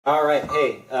All right,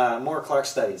 hey, more Clarke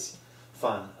studies,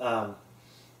 fun.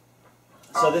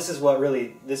 So this is what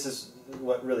really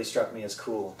struck me as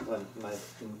cool when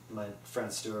my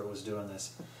friend Stuart was doing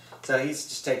this. So he's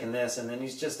just taking this and then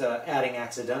he's just adding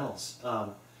accidentals,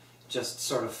 just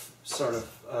sort of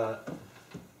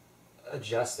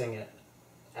adjusting it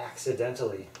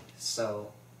accidentally.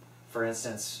 So, for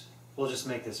instance, we'll just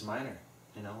make this minor.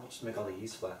 You know, we'll just make all the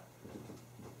E's flat.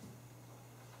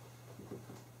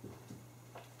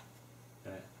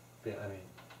 Yeah, I mean,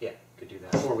 yeah, could do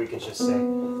that. Or we could just say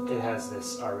it has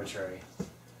this arbitrary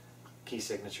key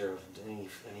signature of an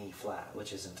E flat,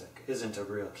 which isn't a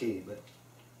real key, but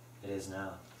it is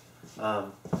now.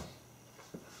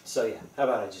 So yeah, how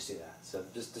about I just do that? So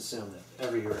just assume that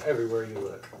everywhere you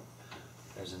look,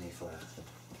 there's an E flat.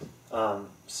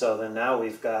 So then now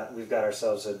we've got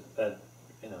ourselves a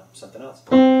something else.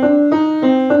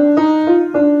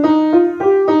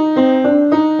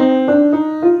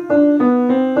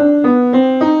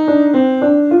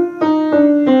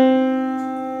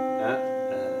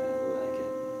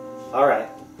 All right.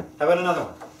 How about another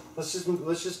one? Let's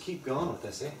just keep going with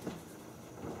this, eh?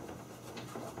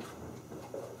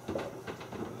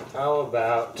 How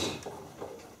about,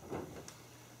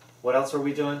 what else were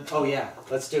we doing? Oh yeah,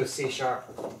 let's do C sharp.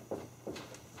 All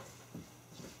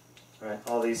right,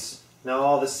 all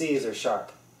the C's are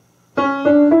sharp.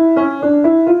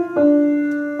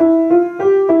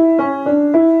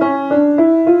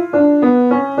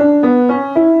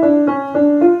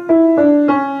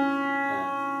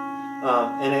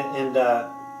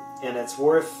 And it's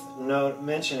worth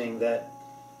mentioning that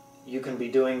you can be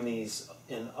doing these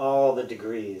in all the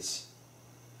degrees,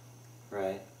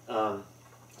 right?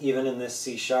 Even in this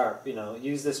C sharp,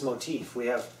 use this motif. We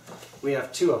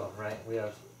have two of them, right? We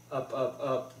have up, up,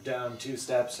 up, down 2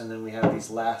 steps, and then we have these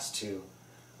last two,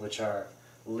 which are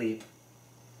leap,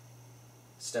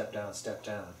 step down,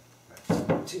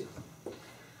 right? 2.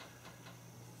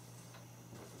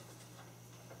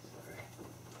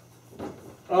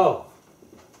 Oh!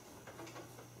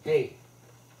 Hey,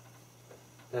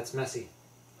 that's messy.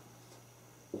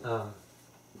 Yeah,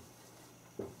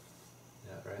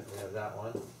 right, we have that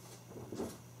one. We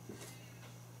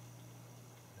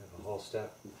have a whole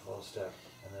step,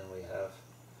 and then we have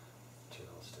 2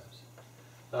 whole steps.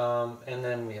 And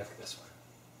then we have this one.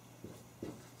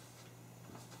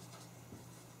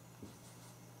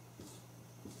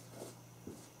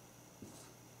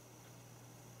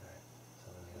 Alright,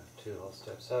 so then we have 2 whole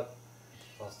steps up,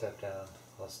 whole step down,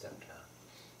 whole step down.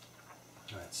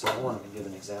 Alright, so I want to give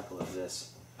an example of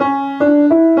this.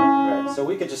 Right, so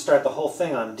we could just start the whole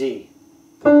thing on D.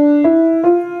 And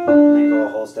then go a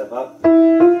whole step up,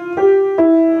 and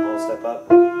a whole step up,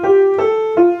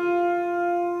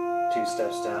 2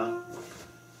 steps down.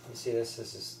 You see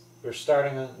this? We're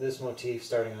starting on this motif,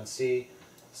 starting on C,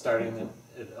 starting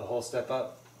a whole step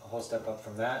up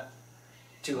from that,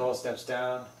 2 whole steps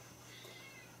down,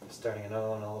 starting another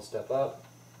one, a whole step up,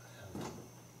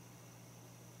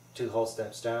 2 whole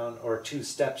steps down, or 2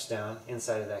 steps down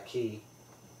inside of that key,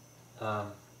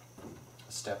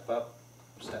 step up,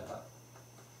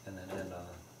 and then end on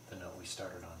the note we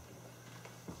started on.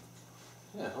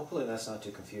 Yeah, hopefully that's not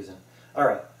too confusing. All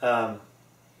right,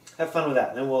 have fun with that,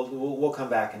 and then we'll come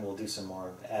back and we'll do some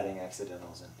more adding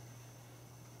accidentals in.